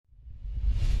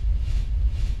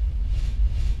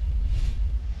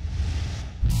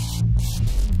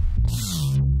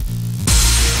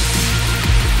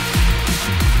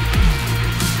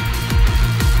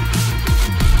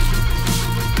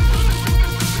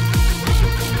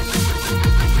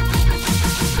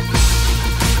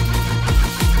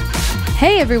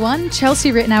Hey everyone,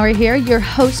 Chelsea Rittenauer here, your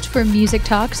host for Music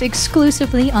Talks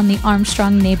exclusively on the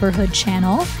Armstrong Neighborhood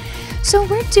channel. So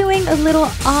we're doing a little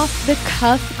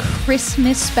off-the-cuff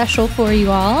Christmas special for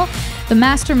you all. The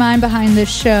mastermind behind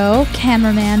this show,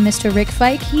 cameraman Mr. Rick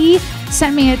Fike, he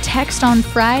sent me a text on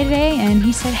Friday and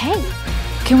he said, hey,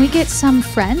 can we get some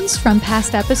friends from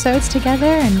past episodes together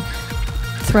and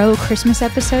throw a Christmas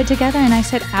episode together? And I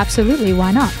said, absolutely,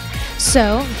 why not?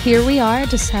 So here we are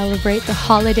to celebrate the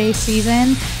holiday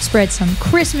season, spread some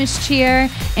Christmas cheer,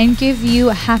 and give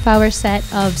you a half-hour set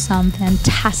of some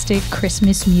fantastic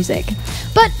Christmas music.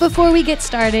 But before we get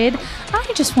started, I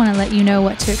just want to let you know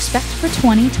what to expect for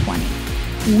 2020.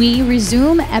 We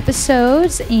resume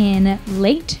episodes in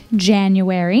late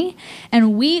January,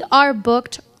 and we are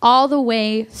booked all the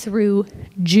way through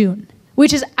June,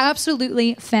 which is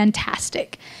absolutely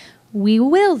fantastic. We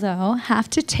will, though, have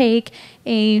to take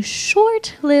a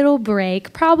short little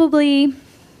break, probably,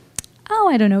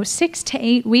 6 to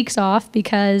 8 weeks off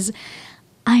because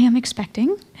I am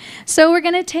expecting. So we're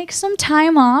going to take some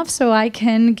time off so I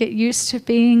can get used to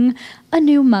being a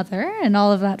new mother and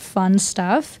all of that fun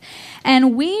stuff.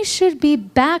 And we should be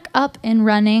back up and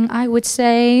running, I would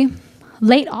say,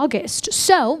 late August.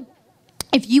 So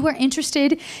if you are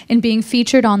interested in being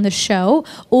featured on the show,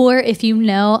 or if you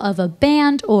know of a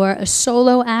band or a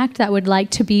solo act that would like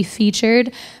to be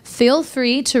featured, feel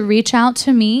free to reach out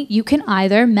to me. You can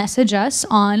either message us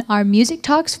on our Music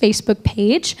Talks Facebook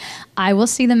page. I will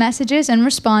see the messages and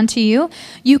respond to you.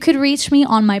 You could reach me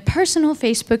on my personal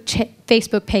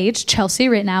Facebook page, Chelsea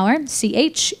Rittenauer,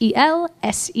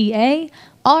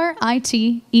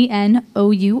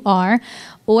 ChelseaRittenauer,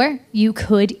 or you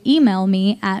could email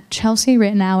me at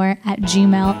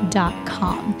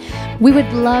chelsearittenauer@gmail.com. We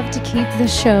would love to keep the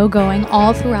show going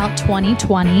all throughout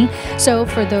 2020. So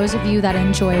for those of you that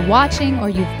enjoy watching or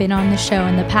you've been on the show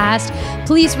in the past,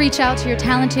 please reach out to your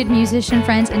talented musician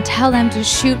friends and tell them to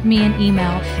shoot me an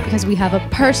email because we have a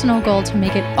personal goal to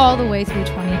make it all the way through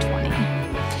 2020.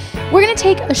 We're going to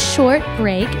take a short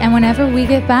break, and whenever we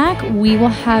get back, we will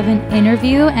have an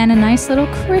interview and a nice little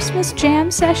Christmas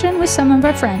jam session with some of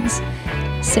our friends.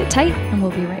 Sit tight, and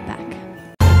we'll be right back.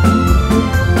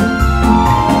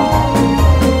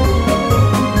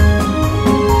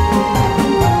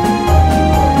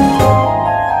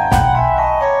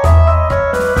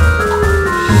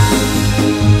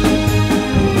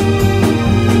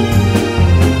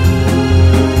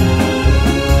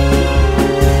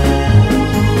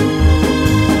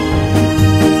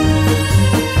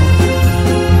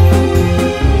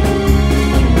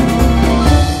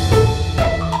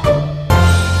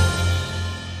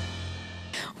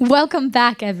 Welcome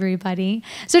back, everybody.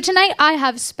 So tonight I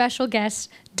have special guests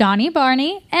Donnie,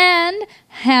 Barney, and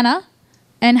Hanna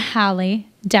and Halle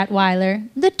Detwiler,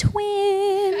 the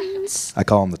twins. I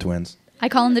call them the twins. I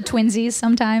call them the twinsies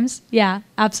sometimes. Yeah,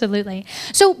 absolutely.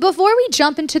 So before we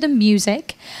jump into the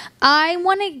music, I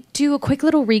want to do a quick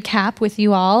little recap with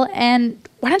you all. And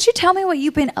why don't you tell me what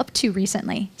you've been up to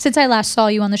recently since I last saw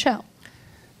you on the show?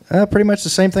 Pretty much the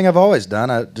same thing I've always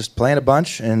done. I just playing a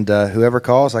bunch, and whoever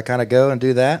calls, I kind of go and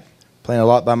do that. Playing a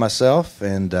lot by myself,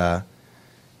 and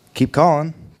keep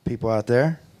calling people out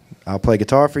there. I'll play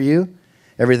guitar for you.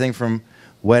 Everything from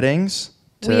weddings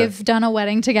to We have done a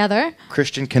wedding together.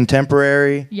 Christian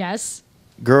contemporary Yes.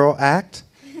 girl act,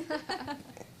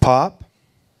 pop,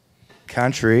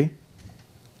 country.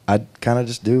 I kind of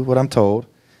just do what I'm told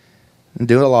and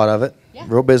do a lot of it. Yeah.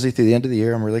 Real busy through the end of the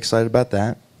year. I'm really excited about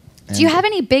that. Do you have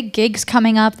any big gigs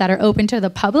coming up that are open to the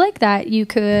public that you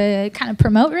could kind of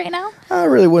promote right now? I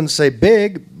really wouldn't say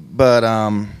big, but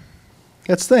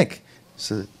let's think.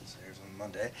 So here's on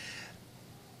Monday.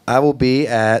 I will be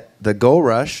at the Gold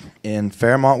Rush in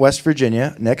Fairmont, West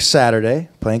Virginia next Saturday,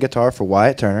 playing guitar for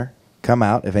Wyatt Turner. Come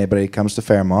out if anybody comes to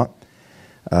Fairmont.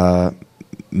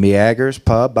 Miager's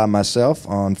Pub by myself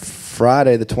on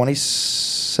Friday the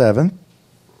 27th.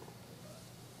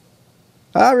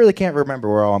 I really can't remember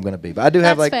where all I'm going to be, but I do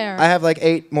have fair. I have like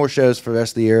 8 more shows for the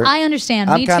rest of the year. I understand.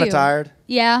 I'm Me kind of too. tired.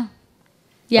 Yeah.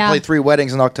 Yeah. I played 3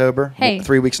 weddings in October. Hey.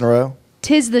 3 weeks in a row.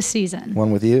 'Tis the season.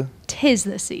 One with you. 'Tis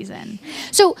the season.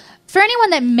 So for anyone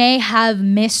that may have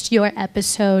missed your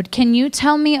episode, can you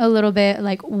tell me a little bit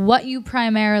like what you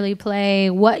primarily play,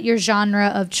 what your genre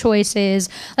of choice is?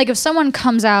 Like if someone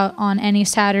comes out on any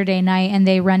Saturday night and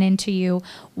they run into you,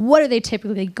 what are they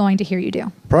typically going to hear you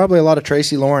do? Probably a lot of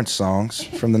Tracy Lawrence songs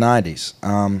from the 90s.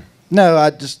 No,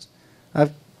 I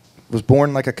was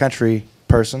born like a country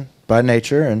person by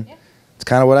nature, and it's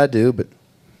kind of what I do, but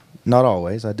not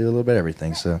always. I do a little bit of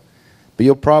everything. So, but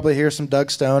you'll probably hear some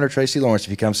Doug Stone or Tracy Lawrence if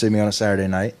you come see me on a Saturday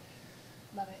night.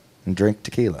 Love it. And drink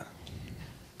tequila,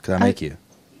 because I make you.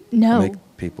 No. Make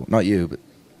people, not you, but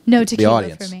No the tequila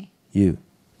audience. for me.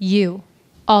 You.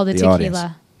 All the tequila. Audience.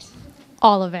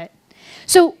 All of it.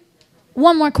 So,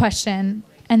 one more question,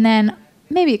 and then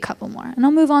maybe a couple more. And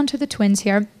I'll move on to the twins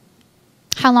here.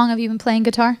 How long have you been playing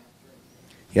guitar?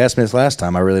 You asked me this last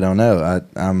time. I really don't know.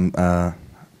 I'm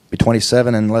be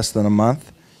 27 in less than a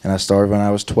month, and I started when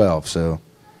I was 12. So,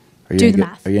 are you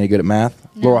math. Are you any good at math?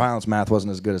 No. Laurel Highlands math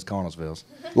wasn't as good as Connellsville's.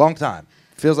 Long time.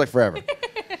 Feels like forever.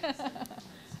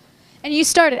 And you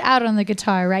started out on the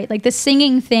guitar, right? Like the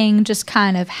singing thing just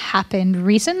kind of happened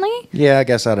recently? Yeah, I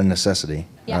guess out of necessity.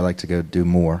 Yeah. I like to go do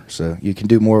more. So you can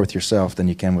do more with yourself than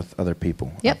you can with other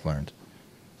people. Yep. I've learned.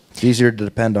 It's easier to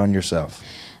depend on yourself.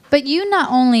 But you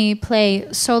not only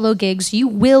play solo gigs, you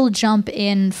will jump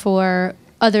in for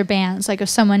other bands, like if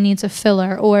someone needs a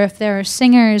filler, or if there are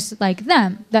singers like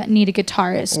them that need a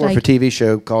guitarist. Or like, if a TV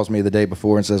show calls me the day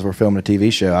before and says we're filming a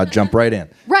TV show, I'd jump right in.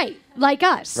 Right, like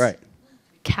us. Right.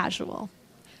 Casual.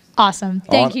 Awesome.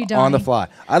 Thank you, Donnie. On the fly.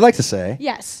 I'd like to say,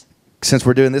 Yes. since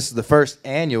we're doing this is the first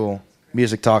annual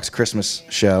Music Talks Christmas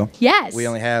show. Yes. We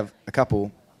only have a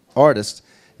couple artists.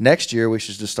 Next year, we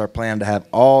should just start planning to have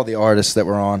all the artists that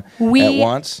we're on at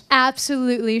once.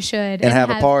 Absolutely should. And have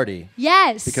a party.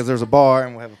 Yes. Because there's a bar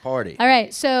and we'll have a party. All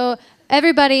right. So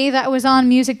everybody that was on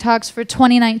Music Talks for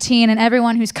 2019 and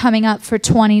everyone who's coming up for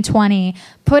 2020,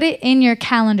 put it in your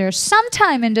calendar.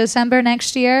 Sometime in December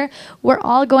next year, we're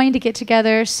all going to get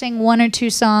together, sing 1 or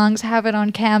 2 songs, have it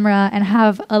on camera, and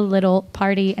have a little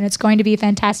party. And it's going to be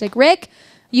fantastic. Rick,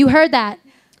 you heard that.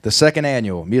 The second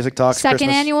annual Music Talks Second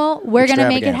Christmas annual, we're going to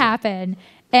make it extravaganza. happen.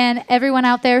 And everyone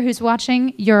out there who's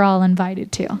watching, you're all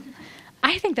invited too.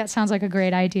 I think that sounds like a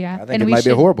great idea. I think it might be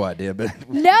a horrible idea, but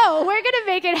No, we're going to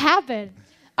make it happen.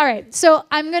 All right, so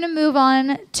I'm going to move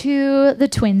on to the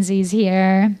twinsies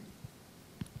here.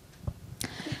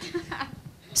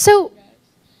 So,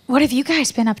 what have you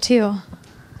guys been up to?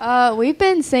 We've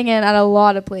been singing at a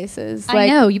lot of places. I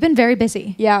know, you've been very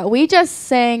busy. Yeah, we just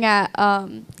sang at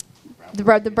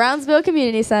the Brownsville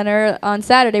Community Center on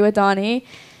Saturday with Donnie.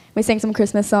 We sang some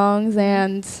Christmas songs,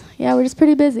 and yeah, we're just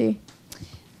pretty busy.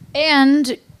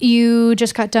 And you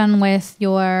just got done with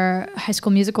your High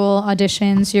School Musical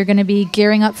auditions. You're going to be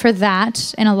gearing up for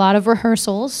that and a lot of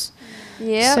rehearsals.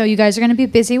 Yeah. So you guys are going to be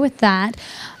busy with that.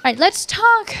 All right, let's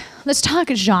talk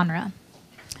genre.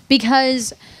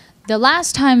 Because the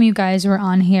last time you guys were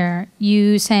on here,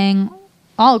 you sang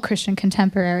all Christian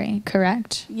contemporary,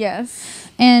 correct? Yes.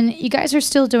 And you guys are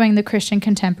still doing the Christian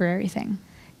contemporary thing.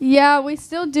 Yeah, we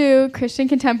still do Christian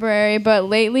contemporary, but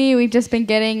lately we've just been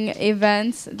getting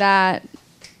events that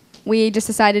we just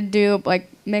decided to do,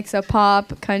 like mix of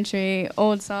pop, country,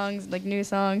 old songs, like new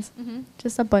songs,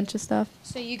 just a bunch of stuff.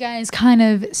 So you guys kind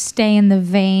of stay in the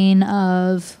vein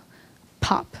of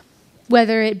pop,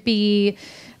 whether it be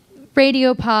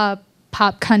radio pop,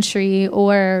 pop country,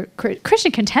 or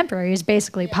Christian contemporary is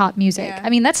basically pop music. Yeah.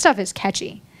 I mean, that stuff is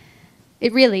catchy.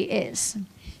 It really is.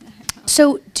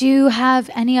 So do you have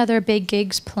any other big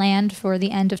gigs planned for the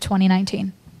end of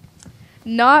 2019?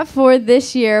 Not for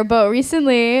this year, but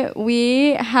recently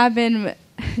we have been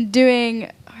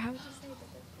doing. How would you say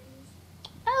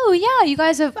Oh, yeah. You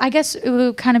guys have, I guess it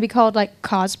would kind of be called like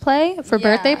cosplay for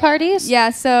birthday parties? Yeah,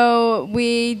 so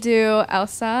we do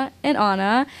Elsa and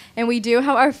Anna, and we do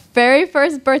have our very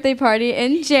first birthday party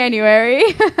in January.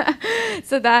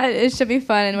 So it should be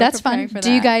fun. And That's we're preparing fun. for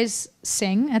Do you that. guys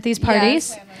sing at these parties?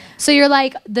 Yes. So you're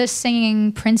like the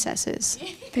singing princesses.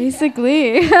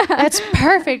 Basically. That's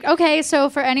perfect. Okay, so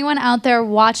for anyone out there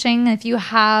watching, if you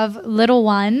have little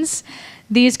ones,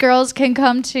 these girls can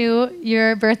come to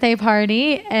your birthday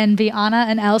party and be Anna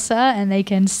and Elsa, and they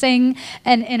can sing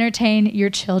and entertain your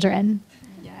children.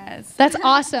 Yes. That's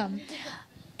awesome.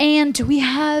 And do we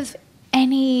have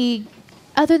any,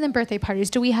 other than birthday parties,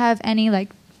 do we have any like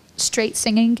straight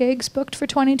singing gigs booked for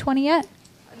 2020 yet?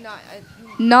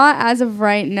 Not as of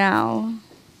right now.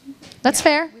 That's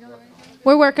fair.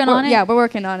 We're working on it. Yeah, we're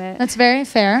working on it. That's very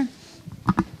fair.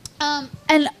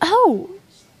 And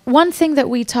one thing that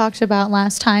we talked about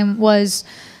last time was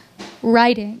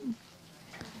writing.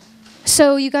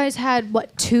 So you guys had,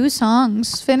 2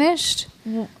 songs finished?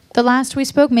 The last we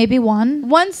spoke, maybe one?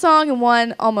 One song and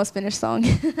one almost finished song.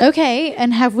 Okay,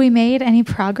 and have we made any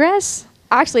progress?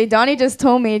 Actually, Donnie just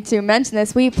told me to mention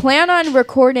this. We plan on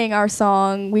recording our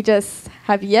song. We just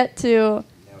have yet to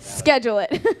schedule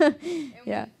it.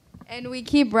 Yeah. And we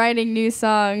keep writing new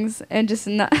songs and just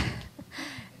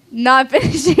not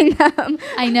finishing them.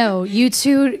 I know. You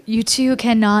two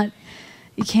cannot,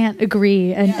 you can't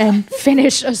agree and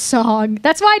finish a song.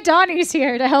 That's why Donnie's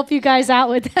here, to help you guys out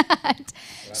with that.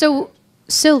 So,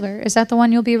 Silver, is that the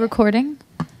one you'll be recording?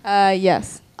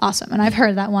 Yes. Awesome. And I've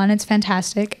heard that one. It's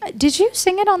fantastic. Did you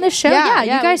sing it on this show? Yeah, you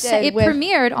guys it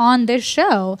premiered on this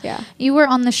show. Yeah. You were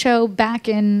on the show back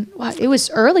in it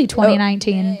was early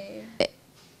 2019.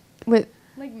 With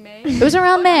like May. It was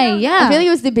around May, yeah. I feel like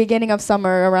it was the beginning of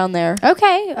summer around there.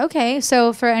 Okay.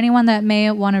 So for anyone that may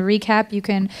want to recap, you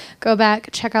can go back,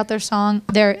 check out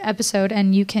their episode,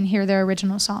 and you can hear their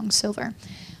original song, Silver.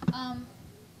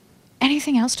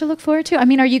 Anything else to look forward to? I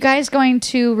mean, are you guys going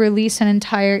to release an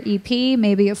entire EP,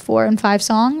 maybe of 4 and 5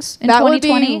 songs in 2020?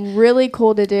 That would be really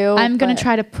cool to do. I'm going to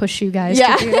try to push you guys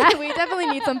to do that. We definitely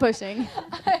need some pushing.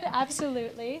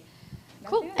 Absolutely.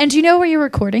 Cool. And do you know where you're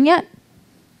recording yet?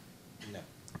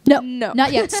 No,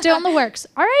 not yet. Still in the works.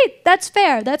 All right, that's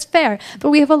fair.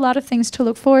 But we have a lot of things to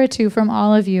look forward to from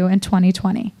all of you in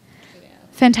 2020. Yeah.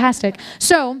 Fantastic.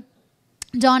 So,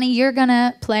 Donnie, you're going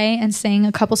to play and sing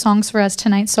a couple songs for us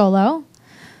tonight solo.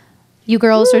 You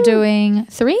girls are doing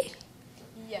 3?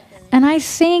 Yes. And I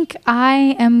think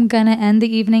I am going to end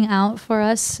the evening out for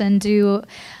us and do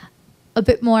a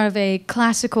bit more of a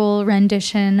classical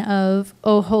rendition of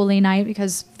Oh Holy Night,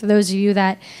 because for those of you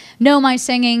that know my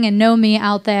singing and know me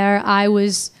out there, I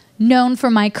was known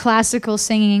for my classical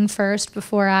singing first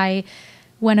before I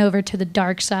went over to the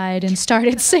dark side and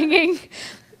started singing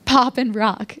pop and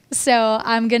rock. So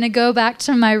I'm going to go back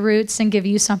to my roots and give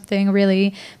you something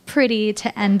really pretty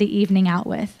to end the evening out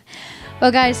with.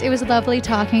 Well, guys, it was lovely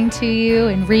talking to you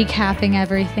and recapping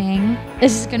everything.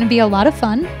 This is going to be a lot of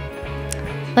fun.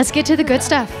 Let's get to the good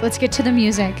stuff. Let's get to the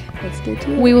music. Let's get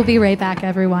to it. We will be right back,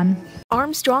 everyone.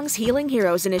 Armstrong's Healing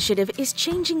Heroes initiative is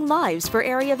changing lives for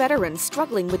area veterans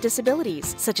struggling with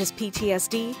disabilities, such as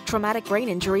PTSD, traumatic brain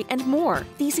injury, and more.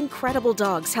 These incredible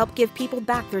dogs help give people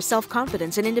back their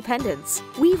self-confidence and independence.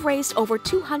 We've raised over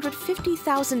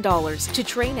 $250,000 to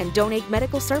train and donate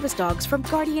medical service dogs from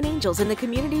guardian angels in the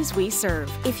communities we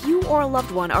serve. If you or a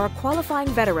loved one are a qualifying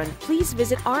veteran, please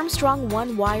visit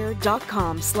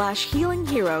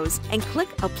armstrongonewire.com/healingheroes and click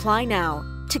Apply Now.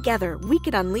 Together, we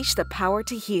can unleash the power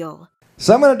to heal.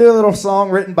 So I'm going to do a little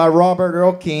song written by Robert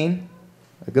Earl Keen,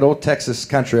 a good old Texas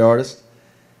country artist,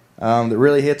 that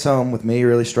really hits home with me,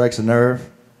 really strikes a nerve.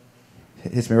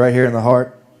 Hits me right here in the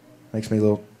heart. Makes me a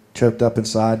little choked up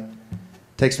inside.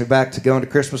 Takes me back to going to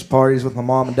Christmas parties with my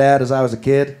mom and dad as I was a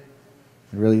kid. It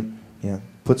really,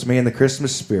 puts me in the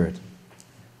Christmas spirit.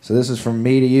 So this is from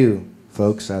me to you,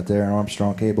 folks out there in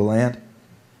Armstrong Cable Land.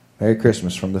 Merry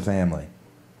Christmas from the family.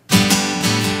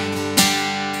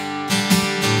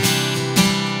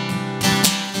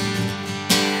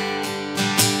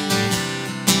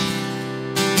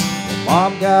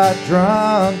 Mom got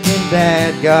drunk and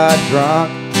Dad got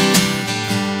drunk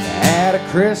at a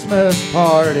Christmas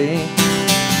party.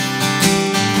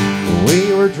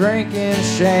 We were drinking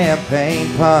champagne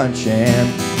punch and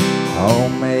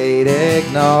homemade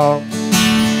eggnog.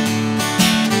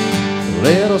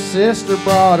 Little sister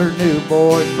brought her new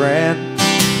boyfriend.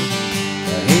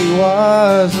 He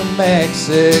was a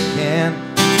Mexican.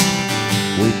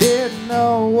 We didn't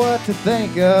know what to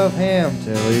think of him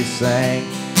till he sang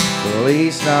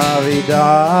Feliz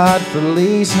Navidad,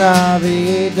 Feliz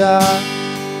Navidad.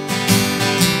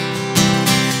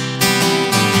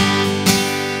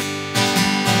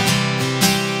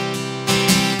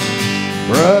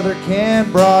 Brother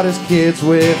Ken brought his kids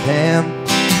with him,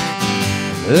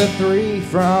 the 3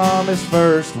 from his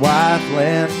first wife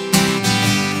Lynn,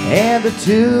 and the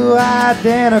 2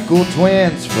 identical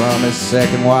twins from his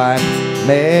second wife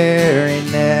Mary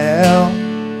Nell.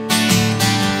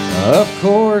 Of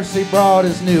course he brought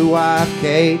his new wife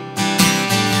Kate,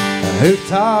 who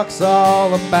talks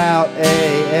all about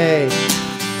AA,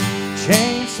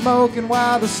 chain smoking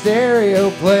while the stereo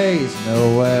plays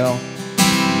Noel,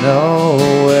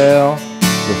 Noel,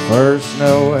 the first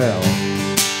Noel.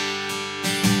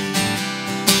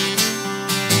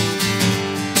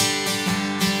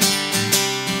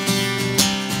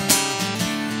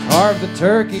 Carve the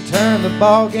turkey, turn the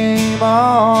ball game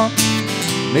on,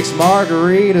 mix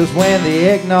margaritas when the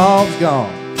eggnog's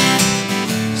gone.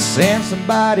 Send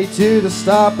somebody to the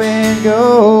stop and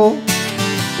go.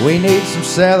 We need some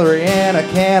celery and a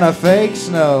can of fake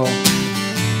snow,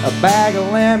 a bag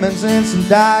of lemons and some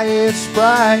Diet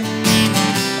Sprite,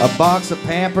 a box of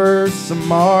Pampers, some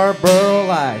Marlboro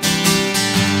Lights.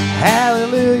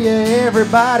 Hallelujah,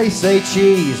 everybody say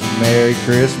cheese. Merry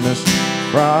Christmas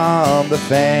from the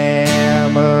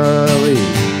family.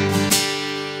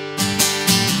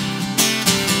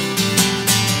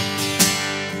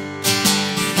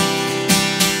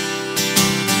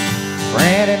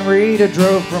 Fran and Rita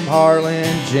drove from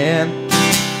Harlingen.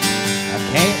 I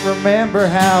can't remember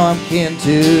how I'm kin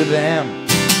to them,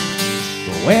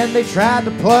 but when they tried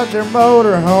to plug their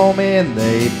motor home in,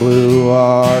 they blew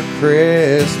our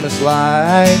Christmas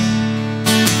lights.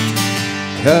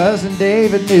 Cousin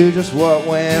David knew just what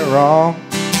went wrong,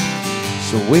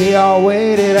 so we all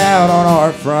waited out on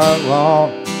our front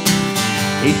lawn.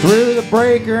 He threw the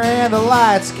breaker and the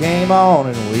lights came on,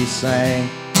 and we sang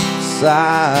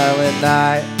Silent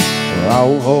Night,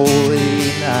 oh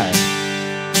holy night.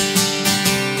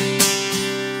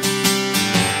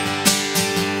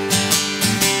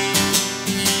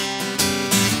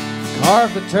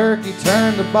 Carved the turkey,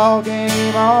 turned the ball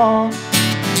game on,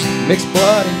 mixed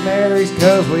Bloody Marys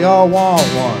cause we all want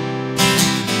one.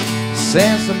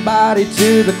 Send somebody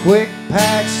to the quick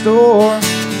pack store,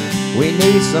 we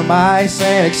need some ice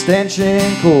and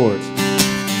extension cords,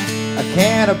 a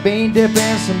can of bean dip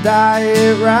and some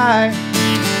Diet Rye,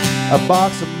 a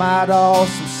box of My Doll,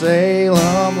 some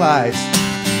Salem Lights.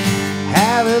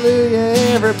 Hallelujah,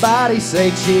 everybody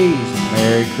say cheese.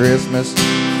 Merry Christmas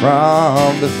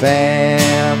from the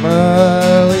family.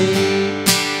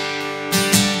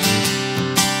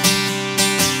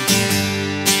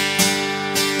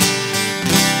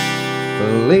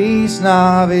 Feliz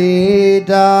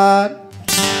Navidad.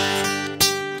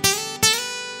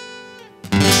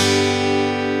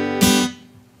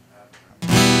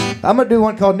 I'm going to do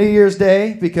one called New Year's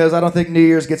Day because I don't think New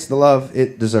Year's gets the love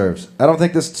it deserves. I don't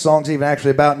think this song's even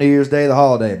actually about New Year's Day, the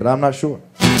holiday, but I'm not sure.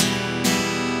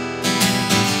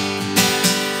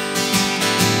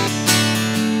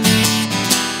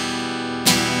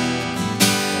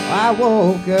 I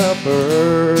woke up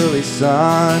early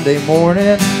Sunday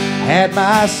morning, had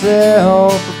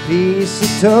myself a piece of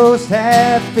toast,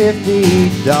 had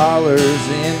 $50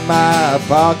 in my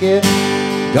pocket.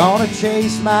 Gonna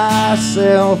chase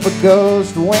myself a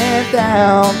ghost, went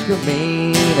down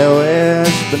Camino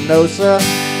Espinosa.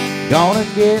 Gonna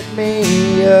get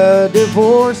me a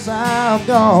divorce, I'm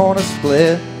gonna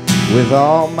split with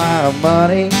all my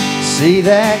money. See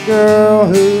that girl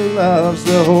who loves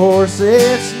the horse.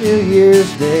 It's New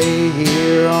Year's Day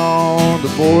here on the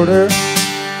border,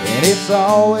 and it's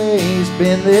always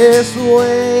been this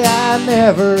way. I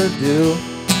never do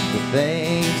the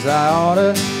things I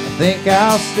oughta. I think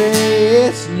I'll stay,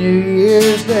 it's New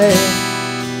Year's Day.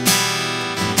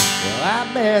 Well,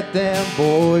 I met them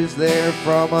boys there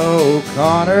from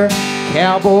O'Connor,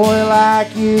 cowboy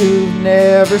like you've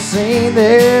never seen.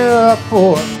 They're up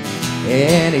for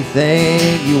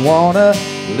anything you wanna,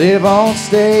 live on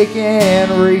steak and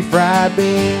refried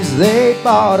beans. They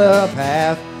bought up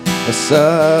half of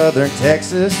southern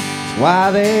Texas, that's why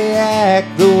they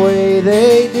act the way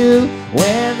they do.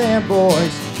 When them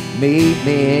boys meet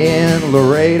me in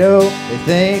Laredo, they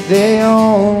think they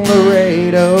own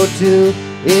Laredo too.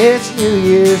 It's New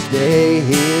Year's Day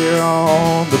here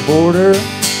on the border,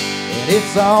 and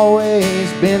it's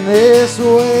always been this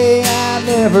way. I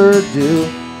never do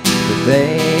the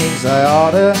things I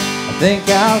oughta. I think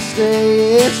I'll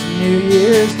stay, it's New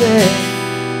Year's Day.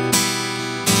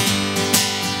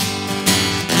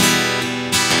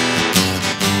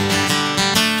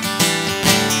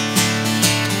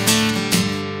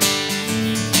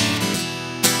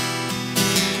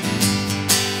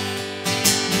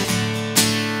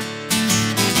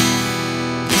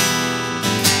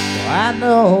 I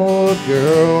know a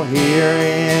girl here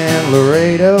in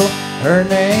Laredo, her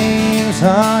name's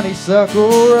Honeysuckle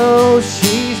Rose.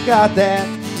 She's got that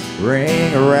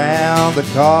ring around the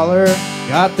collar,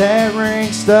 got that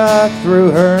ring stuck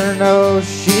through her nose.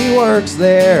 She works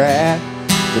there at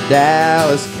the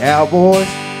Dallas Cowboys.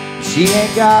 She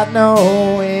ain't got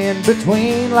no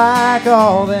in-between like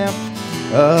all them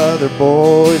other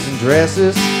boys in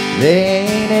dresses. They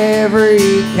ain't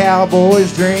every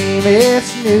cowboy's dream.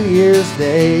 It's New Year's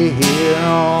Day here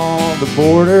on the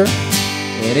border,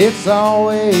 and it's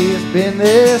always been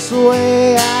this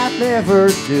way. I never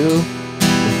do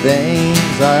the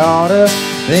things I oughta.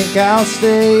 Think I'll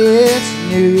stay, it's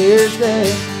New Year's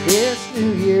Day. It's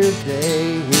New Year's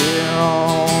Day here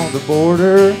on the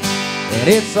border, and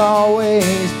it's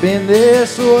always been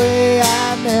this way.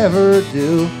 I never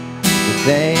do the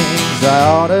things I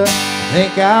oughta.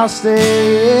 Think I'll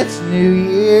stay, it's New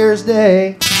Year's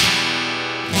Day.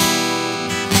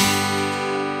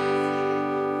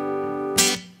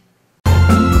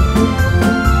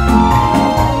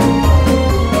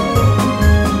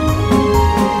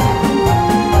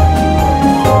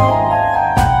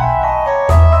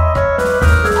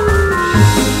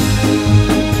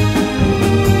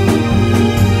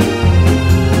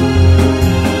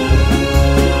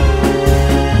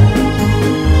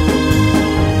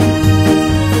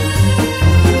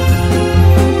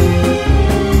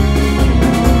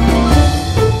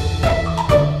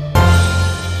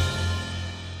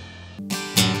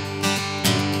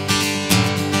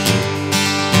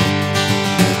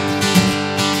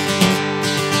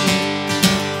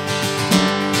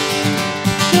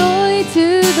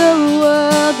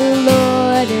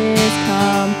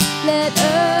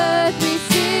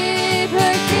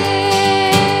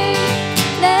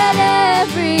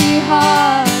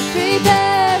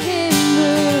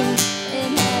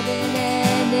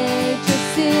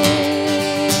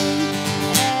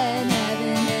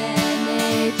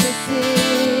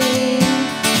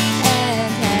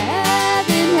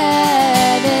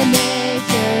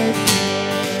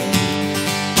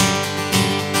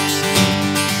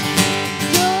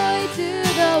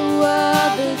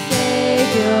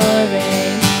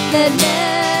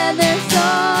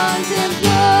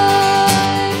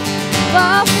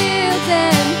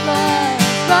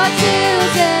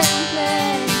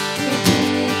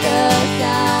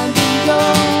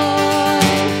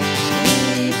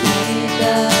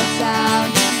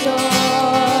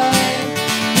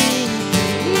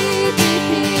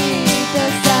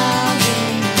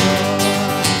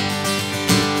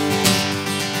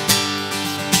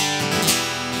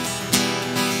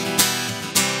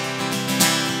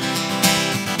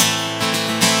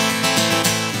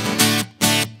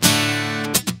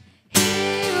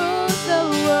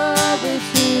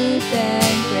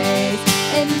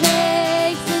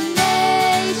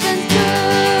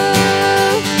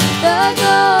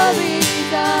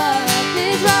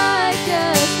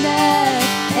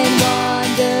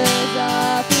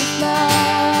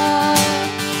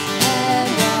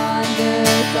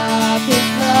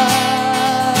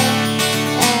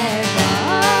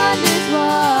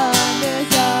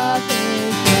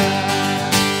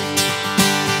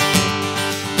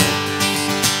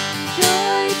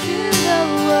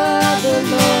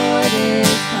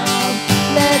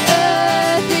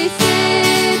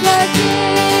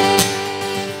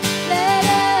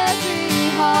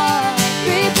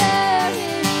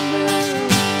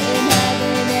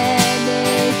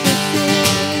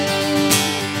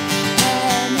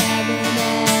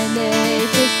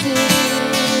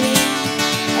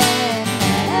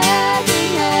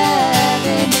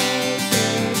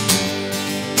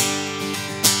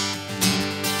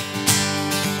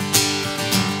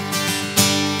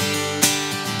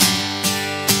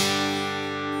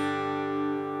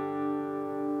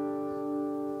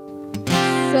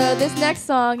 So this next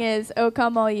song is "O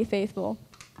Come All Ye Faithful."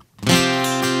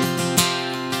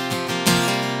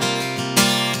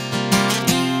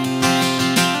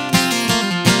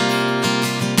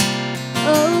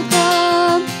 Oh,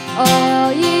 come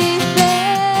all ye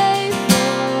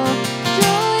faithful,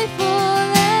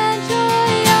 joyful and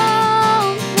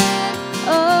triumphant.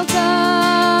 Oh,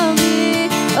 come ye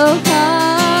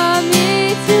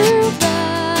to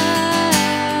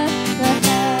Bethlehem.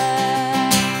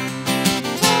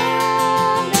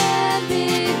 Come and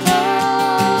behold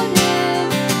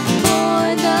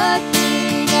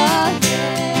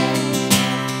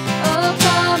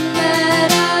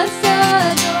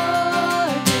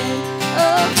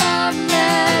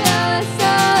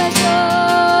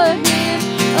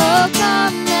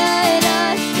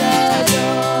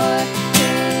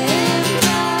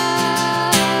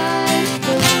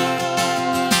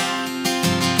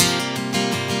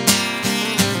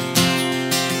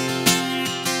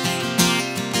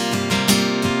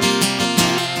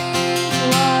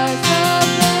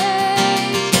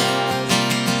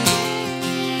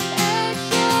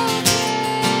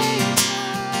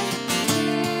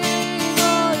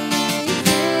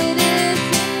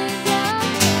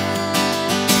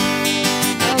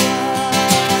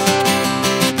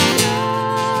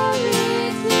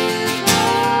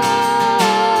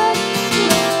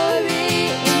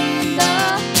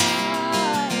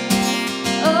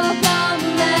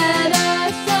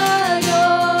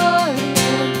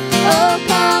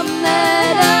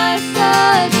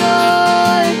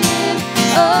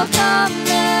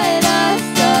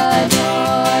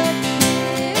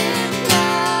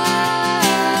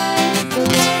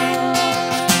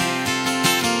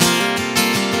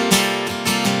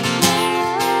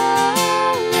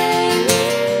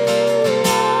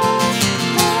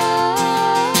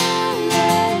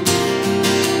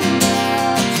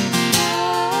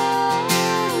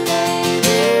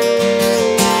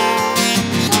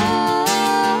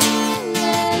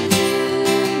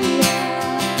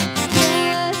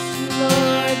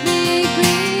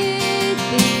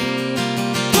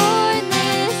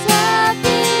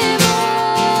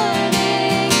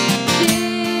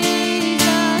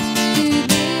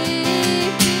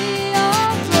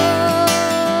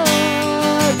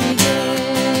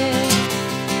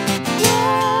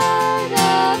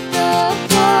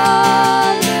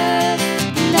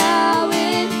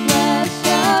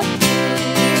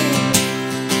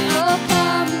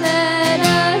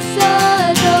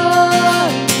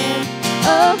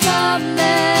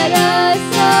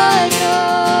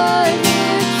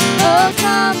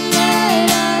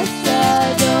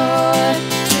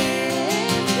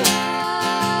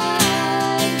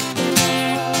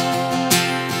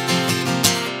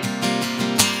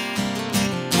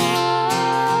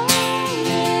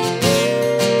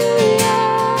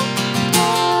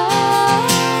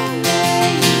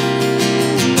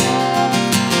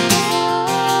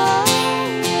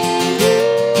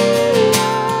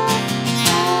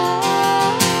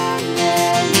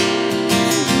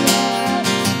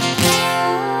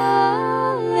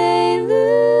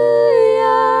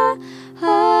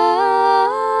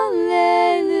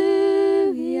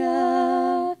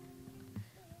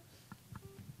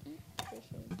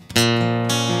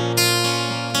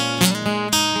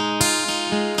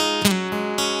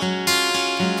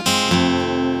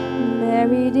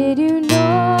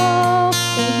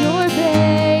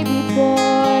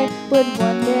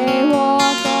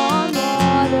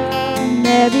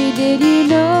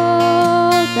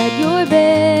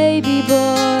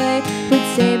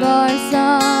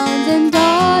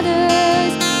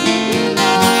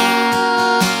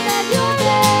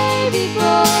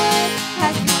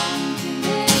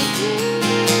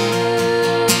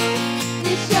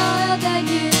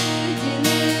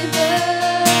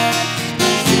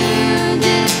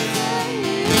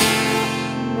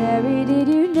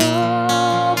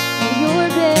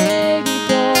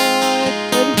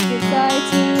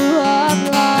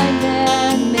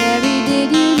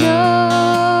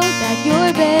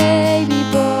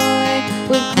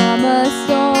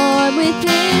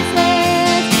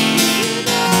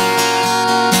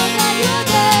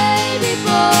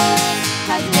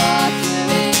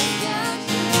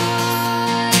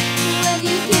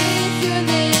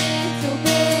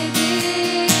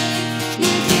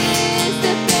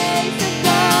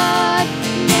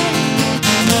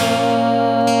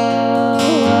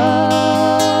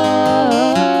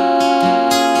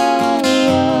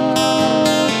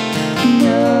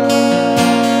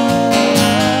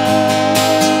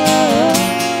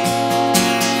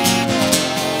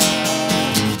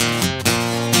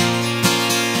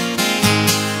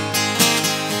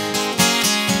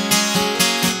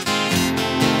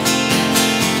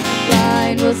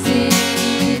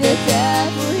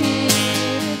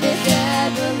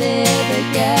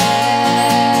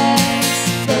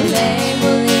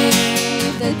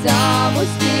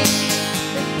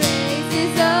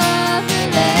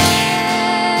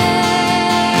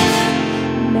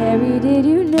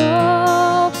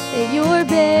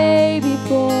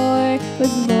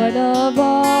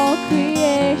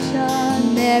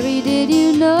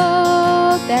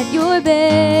that your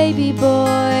baby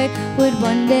boy would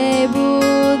one day rule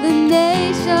the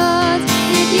nations.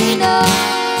 Did you know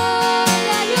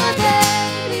that your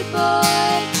baby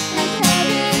boy has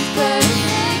heaven's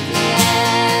perfect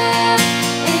lamb?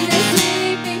 And the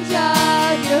sleeping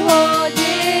child you're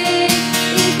holding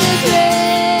is the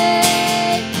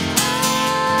great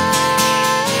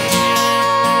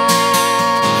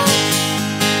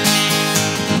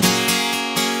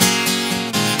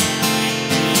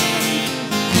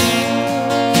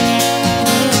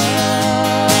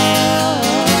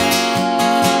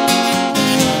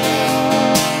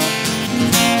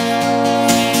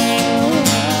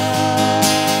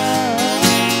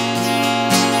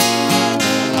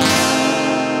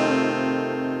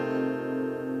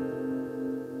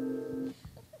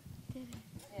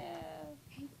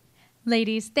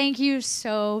Ladies, thank you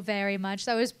so very much.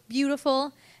 That was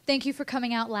beautiful. Thank you for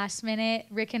coming out last minute.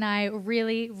 Rick and I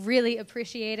really, really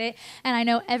appreciate it. And I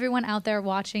know everyone out there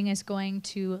watching is going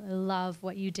to love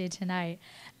what you did tonight.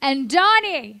 And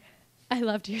Donnie, I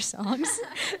loved your songs.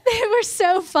 They were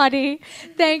so funny.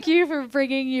 Thank you for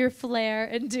bringing your flair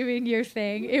and doing your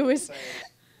thing. It was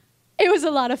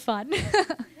a lot of fun.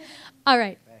 All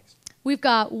right. Thanks. We've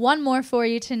got one more for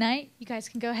you tonight. You guys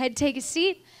can go ahead and take a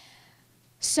seat.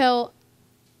 So,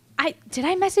 did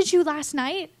I message you last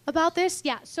night about this?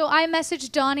 Yeah, so I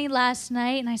messaged Donnie last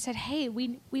night, and I said, hey,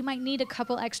 we might need a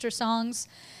couple extra songs.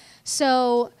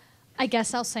 So I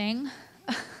guess I'll sing.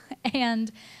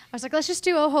 And I was like, let's just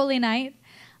do Oh Holy Night.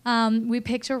 We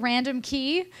picked a random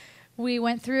key. We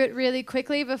went through it really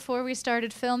quickly before we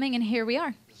started filming, and here we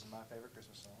are. This is my favorite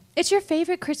Christmas song. It's your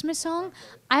favorite Christmas song?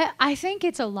 I think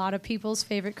it's a lot of people's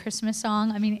favorite Christmas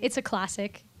song. I mean, it's a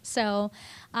classic. So,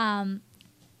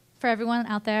 for everyone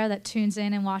out there that tunes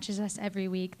in and watches us every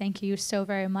week, thank you so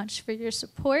very much for your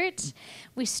support.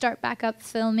 We start back up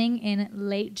filming in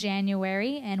late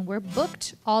January, and we're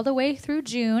booked all the way through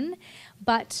June.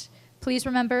 But please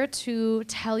remember to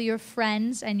tell your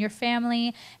friends and your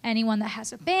family, anyone that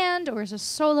has a band or is a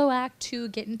solo act, to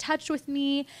get in touch with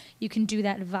me. You can do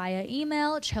that via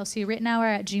email,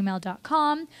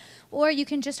 chelsearittenauer@gmail.com, or you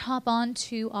can just hop on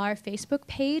to our Facebook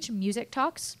page, Music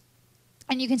Talks,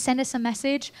 and you can send us a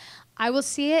message. I will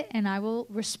see it, and I will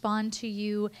respond to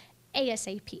you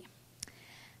ASAP.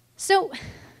 So,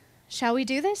 shall we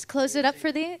do this? Close it up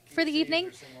for the evening?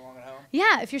 If you're singing along at home,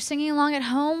 Yeah, if you're singing along at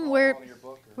home, follow along in your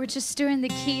book or- we're just doing the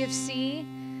key of C,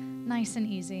 nice and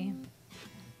easy.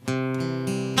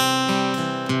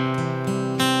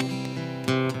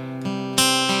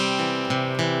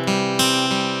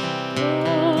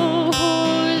 Oh,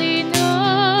 holy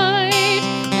night,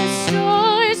 the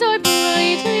stars are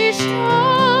brightly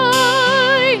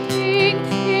shining.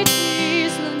 It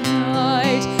is the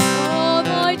night of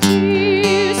our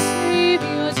dear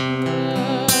Savior's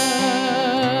birth.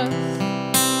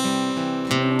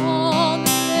 Long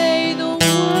lay the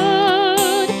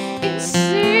world in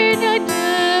sin and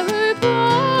error.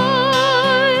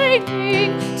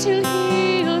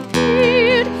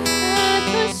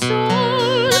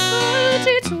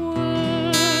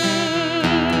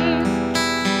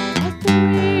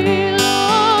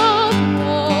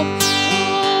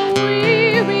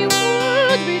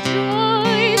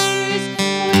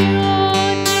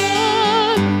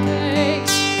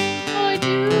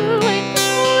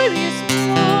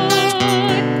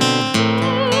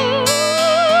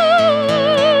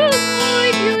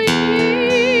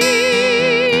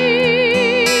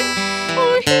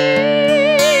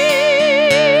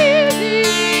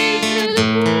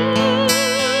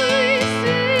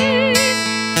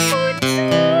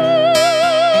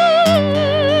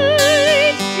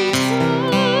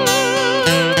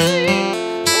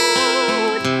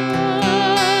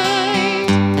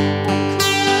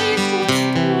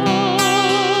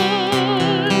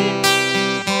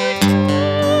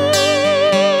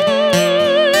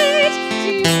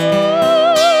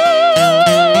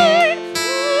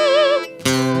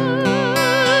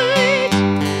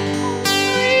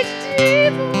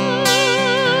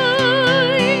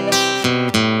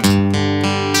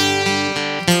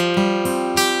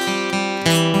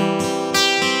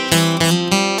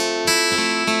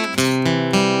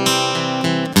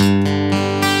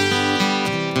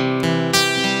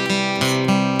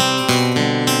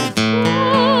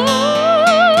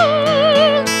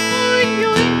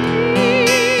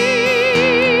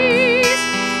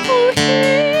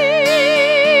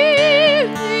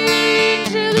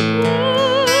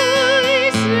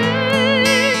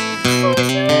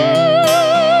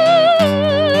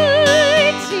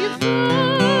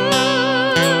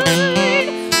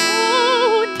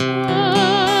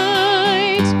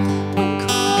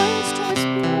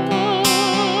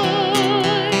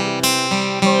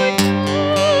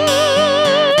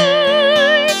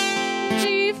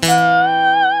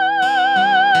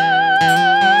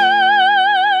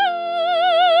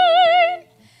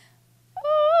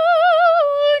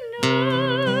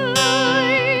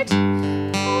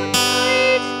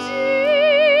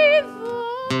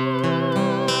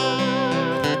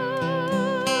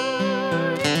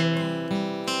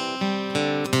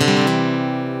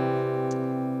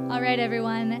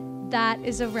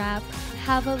 is a wrap.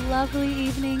 Have a lovely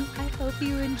evening. I hope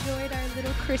you enjoyed our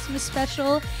little Christmas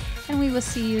special, and we will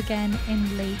see you again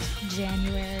in late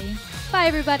January. Bye,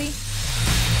 everybody.